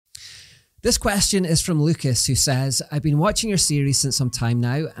This question is from Lucas, who says, I've been watching your series since some time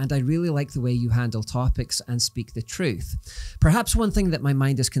now, and I really like the way you handle topics and speak the truth. Perhaps one thing that my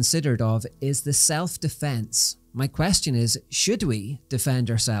mind is considered of is the self-defense. My question is, should we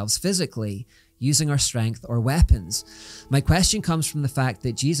defend ourselves physically using our strength or weapons? My question comes from the fact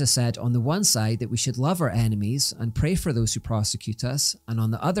that Jesus said on the one side that we should love our enemies and pray for those who prosecute us, and on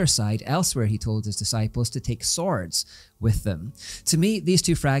the other side, elsewhere he told his disciples to take swords with them. To me, these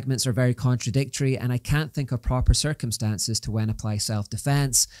two fragments are very contradictory, and I can't think of proper circumstances to when apply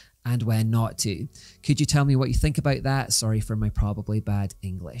self-defense and when not to. Could you tell me what you think about that? Sorry for my probably bad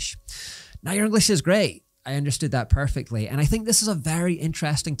English. Now, your English is great. I understood that perfectly. And I think this is a very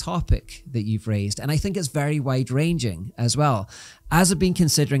interesting topic that you've raised. And I think it's very wide-ranging as well. As I've been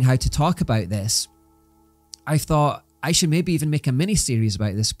considering how to talk about this, I thought I should maybe even make a mini-series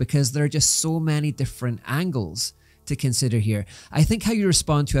about this because there are just so many different angles to consider here. I think how you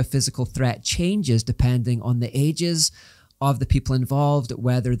respond to a physical threat changes depending on the ages of the people involved,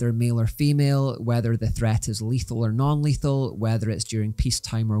 whether they're male or female, whether the threat is lethal or non-lethal, whether it's during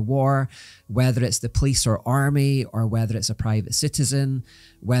peacetime or war, whether it's the police or army, or whether it's a private citizen,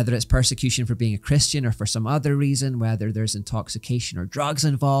 whether it's persecution for being a Christian or for some other reason, whether there's intoxication or drugs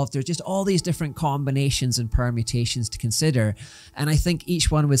involved. There's just all these different combinations and permutations to consider. And I think each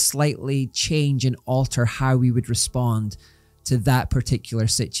one would slightly change and alter how we would respond to that particular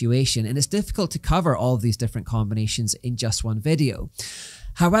situation. And it's difficult to cover all of these different combinations in just one video.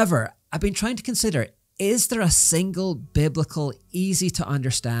 However, I've been trying to consider, is there a single biblical, easy to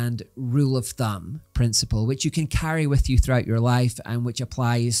understand rule of thumb principle which you can carry with you throughout your life and which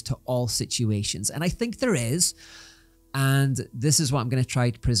applies to all situations? And I think there is. And this is what I'm going to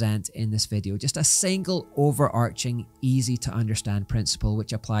try to present in this video. Just a single overarching, easy to understand principle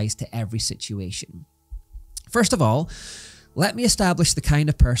which applies to every situation. First of all, let me establish the kind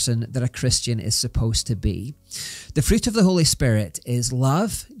of person that a Christian is supposed to be. The fruit of the Holy Spirit is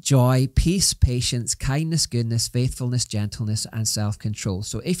love, joy, peace, patience, kindness, goodness, faithfulness, gentleness, and self-control.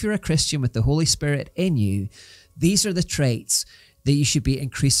 So if you're a Christian with the Holy Spirit in you, these are the traits that you should be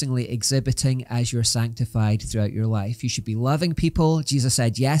increasingly exhibiting as you're sanctified throughout your life. You should be loving people. Jesus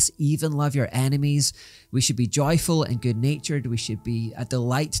said, yes, even love your enemies. We should be joyful and good-natured. We should be a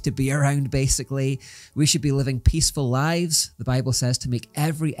delight to be around, basically. We should be living peaceful lives. The Bible says to make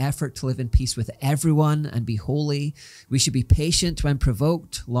every effort to live in peace with everyone and be holy. We should be patient when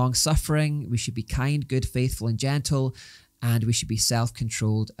provoked, long-suffering. We should be kind, good, faithful, and gentle. And we should be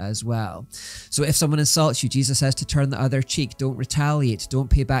self-controlled as well. So if someone insults you, Jesus says to turn the other cheek. Don't retaliate. Don't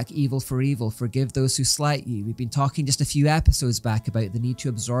pay back evil for evil. Forgive those who slight you. We've been talking just a few episodes back about the need to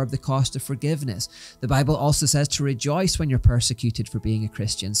absorb the cost of forgiveness. The Bible also says to rejoice when you're persecuted for being a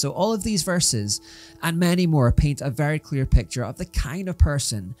Christian. So all of these verses and many more paint a very clear picture of the kind of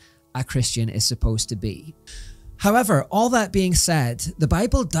person a Christian is supposed to be. However, all that being said, the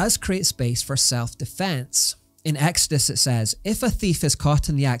Bible does create space for self-defense. In Exodus it says, if a thief is caught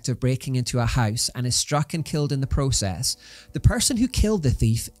in the act of breaking into a house and is struck and killed in the process, the person who killed the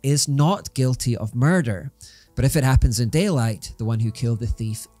thief is not guilty of murder. But if it happens in daylight, the one who killed the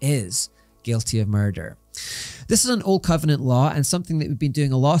thief is guilty of murder. This is an old covenant law, and something that we've been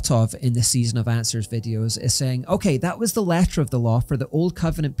doing a lot of in the Season of Answers videos is saying, okay, that was the letter of the law for the old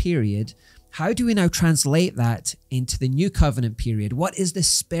covenant period. How do we now translate that into the new covenant period? What is the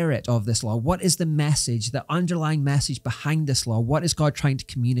spirit of this law? What is the message, the underlying message behind this law? What is God trying to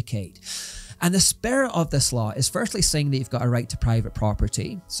communicate? And the spirit of this law is firstly saying that you've got a right to private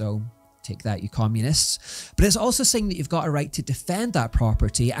property. So take that, you communists. But it's also saying that you've got a right to defend that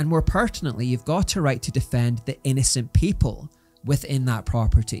property. And more pertinently, you've got a right to defend the innocent people within that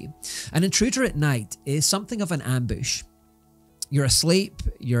property. An intruder at night is something of an ambush. You're asleep,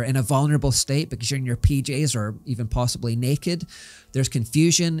 you're in a vulnerable state because you're in your PJs or even possibly naked. There's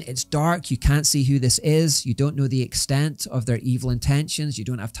confusion, it's dark, you can't see who this is, you don't know the extent of their evil intentions, you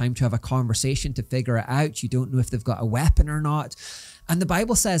don't have time to have a conversation to figure it out, you don't know if they've got a weapon or not. And the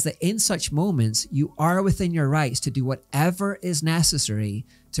Bible says that in such moments, you are within your rights to do whatever is necessary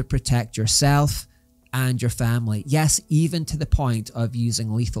to protect yourself and your family. Yes, even to the point of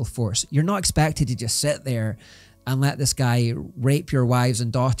using lethal force. You're not expected to just sit there and let this guy rape your wives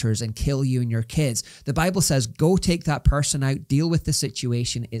and daughters and kill you and your kids. The Bible says, go take that person out, deal with the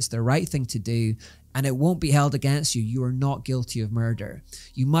situation. It's the right thing to do, and it won't be held against you. You are not guilty of murder.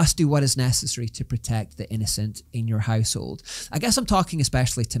 You must do what is necessary to protect the innocent in your household. I guess I'm talking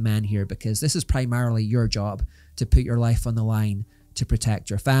especially to men here because this is primarily your job to put your life on the line to protect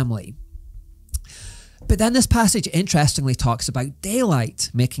your family. But then this passage interestingly talks about daylight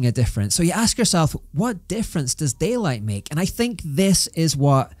making a difference. So you ask yourself, what difference does daylight make? And I think this is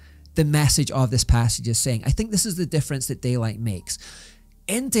what the message of this passage is saying. I think this is the difference that daylight makes.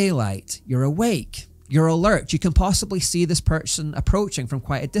 In daylight, you're awake. You're alert. You can possibly see this person approaching from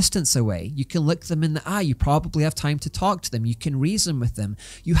quite a distance away. You can look them in the eye. You probably have time to talk to them. You can reason with them.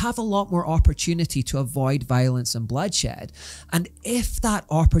 You have a lot more opportunity to avoid violence and bloodshed. And if that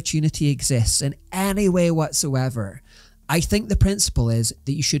opportunity exists in any way whatsoever, I think the principle is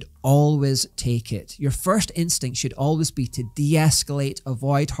that you should always take it. Your first instinct should always be to de-escalate,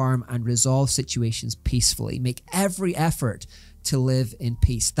 avoid harm, and resolve situations peacefully. Make every effort to live in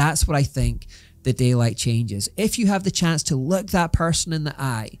peace. That's what I think the daylight changes. If you have the chance to look that person in the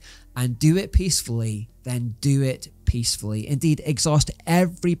eye and do it peacefully, then do it peacefully. Indeed, exhaust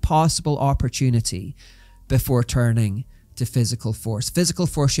every possible opportunity before turning to physical force. Physical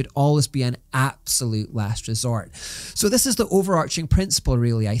force should always be an absolute last resort. So this is the overarching principle,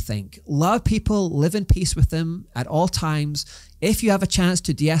 really, I think. Love people, live in peace with them at all times. If you have a chance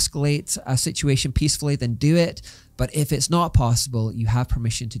to de-escalate a situation peacefully, then do it. But if it's not possible, you have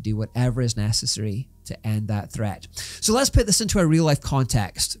permission to do whatever is necessary to end that threat. So let's put this into a real life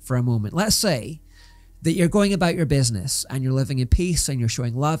context for a moment. Let's say that you're going about your business and you're living in peace and you're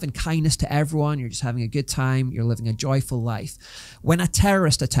showing love and kindness to everyone. You're just having a good time. You're living a joyful life. When a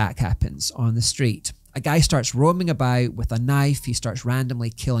terrorist attack happens on the street, a guy starts roaming about with a knife. He starts randomly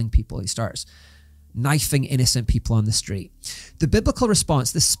killing people. He starts knifing innocent people on the street. The biblical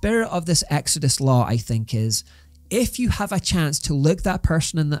response, the spirit of this Exodus law, I think, is if you have a chance to look that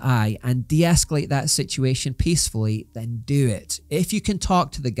person in the eye and de-escalate that situation peacefully, then do it. If you can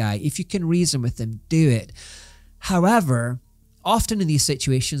talk to the guy, if you can reason with him, do it. However, often in these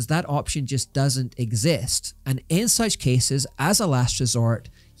situations, that option just doesn't exist. And in such cases, as a last resort,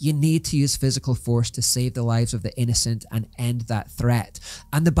 you need to use physical force to save the lives of the innocent and end that threat.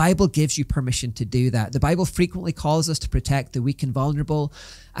 And the Bible gives you permission to do that. The Bible frequently calls us to protect the weak and vulnerable.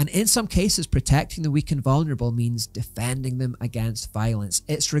 And in some cases, protecting the weak and vulnerable means defending them against violence.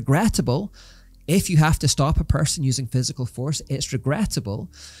 It's regrettable if you have to stop a person using physical force. It's regrettable.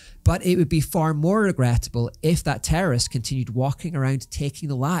 But it would be far more regrettable if that terrorist continued walking around taking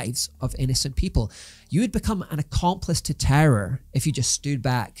the lives of innocent people. You would become an accomplice to terror if you just stood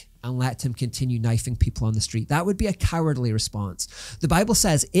back and let him continue knifing people on the street. That would be a cowardly response. The Bible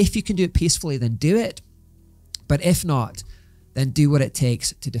says if you can do it peacefully, then do it. But if not, then do what it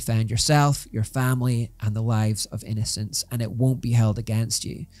takes to defend yourself, your family, and the lives of innocents, and it won't be held against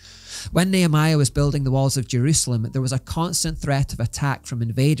you. When Nehemiah was building the walls of Jerusalem, there was a constant threat of attack from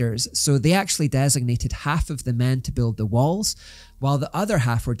invaders, so they actually designated half of the men to build the walls, while the other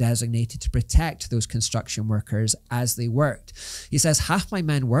half were designated to protect those construction workers as they worked. He says, half my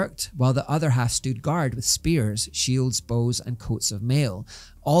men worked, while the other half stood guard with spears, shields, bows, and coats of mail.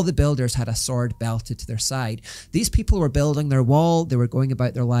 All the builders had a sword belted to their side. These people were building their wall. They were going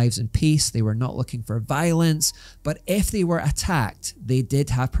about their lives in peace. They were not looking for violence. But if they were attacked, they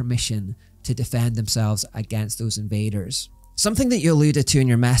did have permission to defend themselves against those invaders. Something that you alluded to in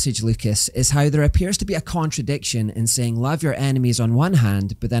your message, Lucas, is how there appears to be a contradiction in saying love your enemies on one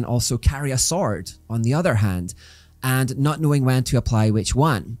hand, but then also carry a sword on the other hand, and not knowing when to apply which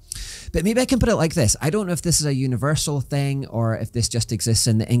one. But maybe I can put it like this. I don't know if this is a universal thing or if this just exists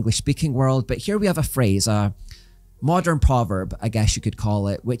in the English-speaking world, but here we have a phrase, a modern proverb, I guess you could call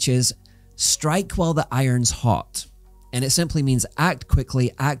it, which is strike while the iron's hot. And it simply means act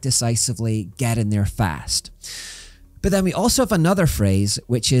quickly, act decisively, get in there fast. But then we also have another phrase,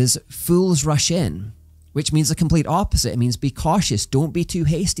 which is fools rush in, which means the complete opposite. It means be cautious, don't be too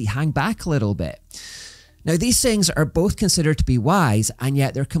hasty, hang back a little bit. Now, these sayings are both considered to be wise, and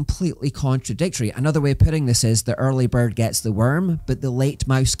yet they're completely contradictory. Another way of putting this is the early bird gets the worm, but the late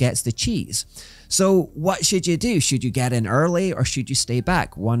mouse gets the cheese. So what should you do? Should you get in early or should you stay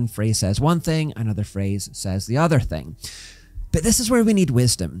back? One phrase says one thing, another phrase says the other thing. But this is where we need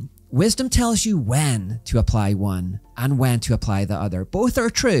wisdom. Wisdom tells you when to apply one and when to apply the other. Both are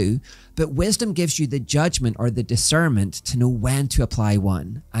true, but wisdom gives you the judgment or the discernment to know when to apply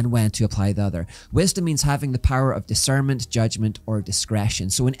one and when to apply the other. Wisdom means having the power of discernment, judgment, or discretion.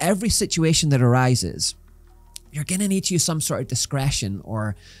 So in every situation that arises, you're going to need to use some sort of discretion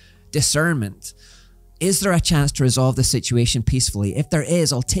or discernment. Is there a chance to resolve the situation peacefully? If there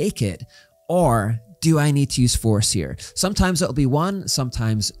is, I'll take it. Or do I need to use force here? Sometimes it'll be one,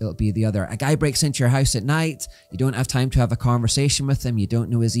 sometimes it'll be the other. A guy breaks into your house at night, you don't have time to have a conversation with him, you don't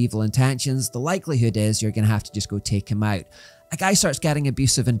know his evil intentions, the likelihood is you're going to have to just go take him out. A guy starts getting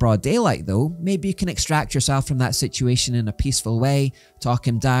abusive in broad daylight though, maybe you can extract yourself from that situation in a peaceful way, talk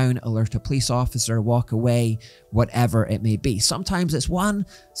him down, alert a police officer, walk away, whatever it may be. Sometimes it's one,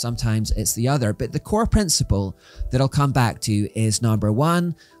 sometimes it's the other, but the core principle that I'll come back to is number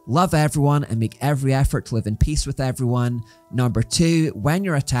one, love everyone and make every effort to live in peace with everyone. Number two, when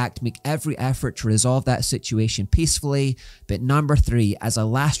you're attacked, make every effort to resolve that situation peacefully. But number three, as a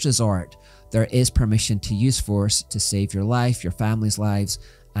last resort, there is permission to use force to save your life, your family's lives,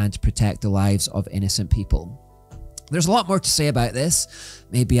 and protect the lives of innocent people. There's a lot more to say about this.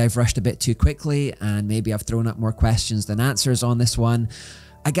 Maybe I've rushed a bit too quickly, and maybe I've thrown up more questions than answers on this one.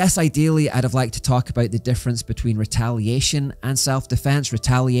 I guess ideally I'd have liked to talk about the difference between retaliation and self-defense.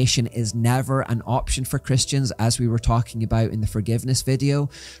 Retaliation is never an option for Christians, as we were talking about in the forgiveness video.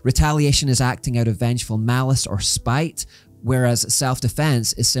 Retaliation is acting out of vengeful malice or spite, whereas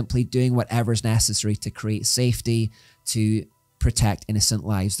self-defense is simply doing whatever is necessary to create safety, to protect innocent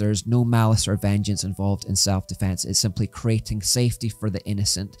lives. There's no malice or vengeance involved in self-defense. It's simply creating safety for the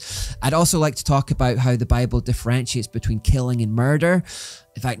innocent. I'd also like to talk about how the Bible differentiates between killing and murder.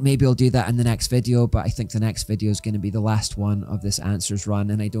 In fact, maybe I'll do that in the next video, but I think the next video is going to be the last one of this answers run,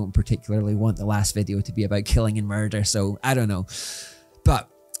 and I don't particularly want the last video to be about killing and murder, so I don't know. But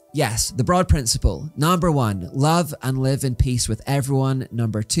yes, the broad principle. Number one, love and live in peace with everyone.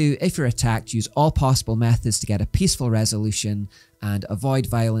 Number two, if you're attacked, use all possible methods to get a peaceful resolution and avoid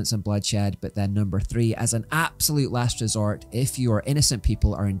violence and bloodshed. But then number three, as an absolute last resort, if your innocent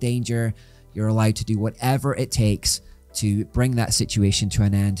people are in danger, you're allowed to do whatever it takes to bring that situation to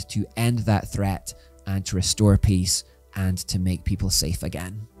an end, to end that threat, and to restore peace and to make people safe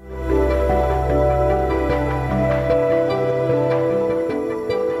again.